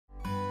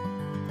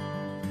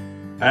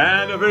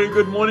And a very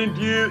good morning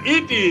to you.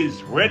 It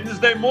is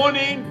Wednesday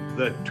morning,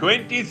 the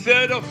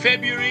 23rd of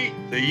February,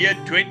 the year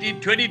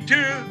 2022.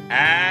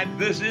 And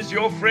this is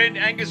your friend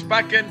Angus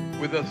Buchan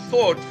with a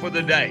thought for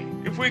the day.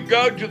 If we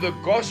go to the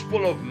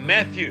Gospel of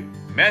Matthew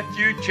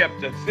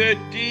chapter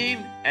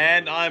 13,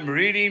 and I'm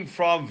reading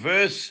from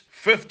verse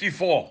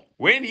 54.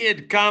 When he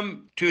had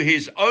come to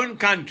his own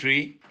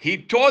country, he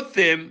taught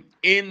them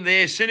in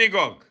their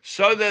synagogue,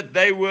 so that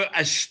they were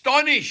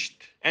astonished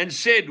and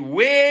said,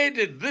 "Where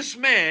did this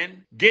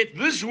man get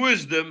this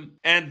wisdom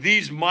and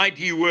these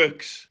mighty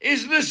works?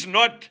 Is this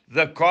not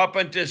the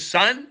carpenter's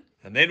son?"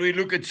 And then we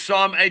look at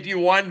Psalm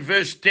 81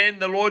 verse 10.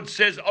 The Lord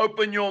says,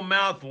 "Open your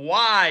mouth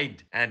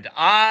wide and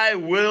I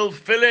will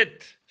fill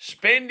it."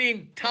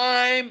 Spending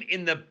time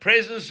in the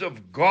presence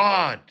of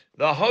God.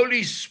 The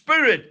Holy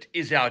Spirit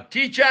is our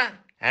teacher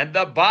and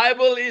the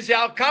Bible is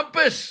our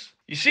compass.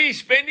 You see,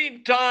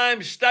 spending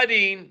time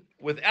studying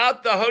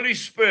without the Holy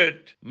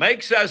Spirit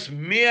makes us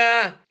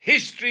mere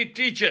history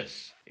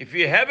teachers. If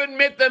you haven't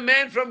met the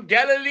man from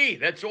Galilee,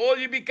 that's all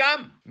you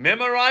become.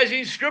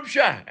 Memorizing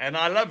scripture. And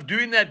I love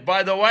doing that,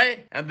 by the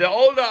way. And the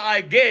older I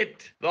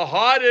get, the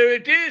harder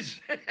it is.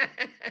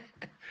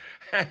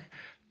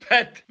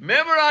 But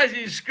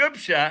memorizing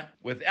scripture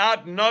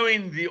without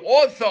knowing the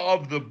author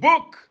of the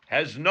book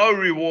has no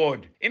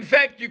reward. In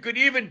fact, you could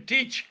even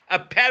teach a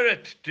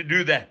parrot to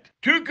do that.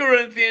 2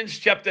 Corinthians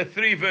chapter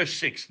 3 verse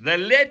 6. The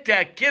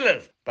letter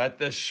killeth, but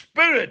the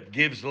Spirit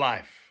gives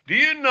life. Do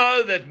you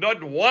know that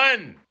not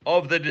one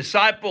of the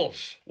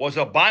disciples was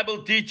a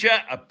Bible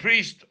teacher, a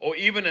priest, or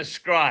even a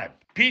scribe?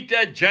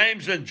 Peter,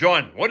 James, and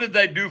John, what did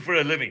they do for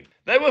a living?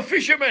 They were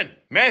fishermen.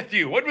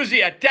 Matthew, what was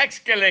he? A tax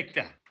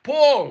collector.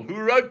 Paul, who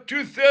wrote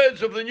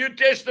 2/3 of the New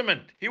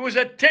Testament, he was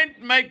a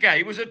tent maker,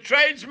 he was a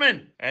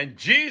tradesman. And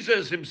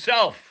Jesus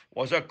himself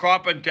was a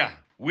carpenter.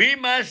 We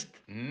must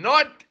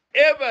not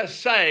ever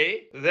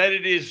say that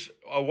it is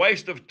a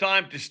waste of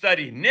time to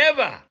study.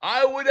 Never.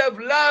 I would have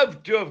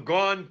loved to have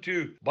gone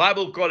to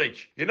Bible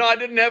college. You know, I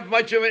didn't have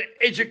much of an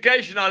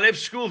education. I left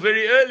school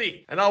very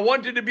early and I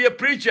wanted to be a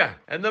preacher.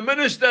 And the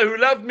minister who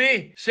loved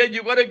me said,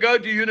 "You've got to go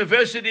to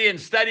university and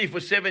study for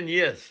 7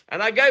 years."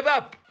 And I gave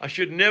up. I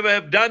should never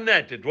have done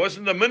that. It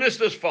wasn't the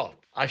minister's fault.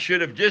 I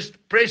should have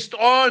just pressed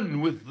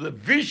on with the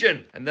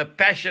vision and the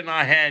passion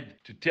I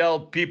had to tell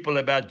people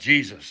about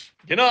Jesus.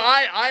 You know,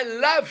 I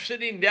love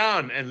sitting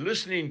down and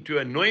listening to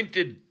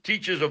anointed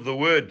teachers of the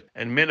word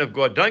and men of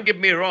God. Don't get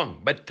me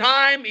wrong, but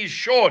time is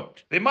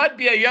short. There might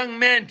be a young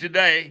man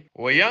today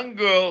or a young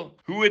girl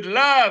who would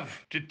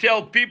love to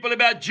tell people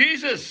about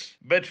Jesus,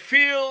 but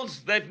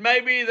feels that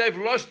maybe they've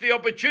lost the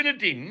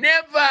opportunity.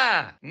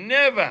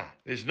 Never.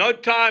 There's no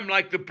time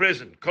like the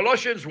present.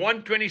 Colossians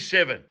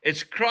 1:27.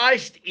 It's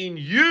Christ in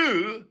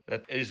you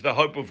that is the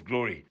hope of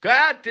glory. Go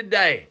out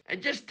today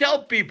and just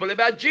tell people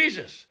about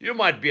Jesus. You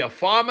might be a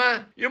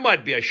farmer. You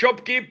might be a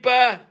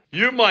shopkeeper.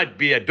 You might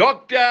be a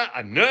doctor,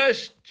 a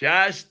nurse.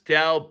 Just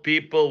tell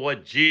people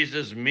what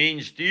Jesus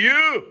means to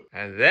you.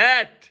 And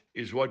that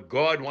is what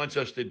God wants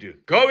us to do.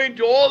 Go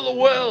into all the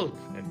world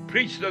and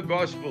preach the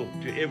gospel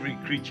to every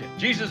creature.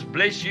 Jesus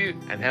bless you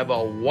and have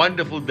a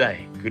wonderful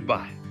day.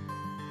 Goodbye.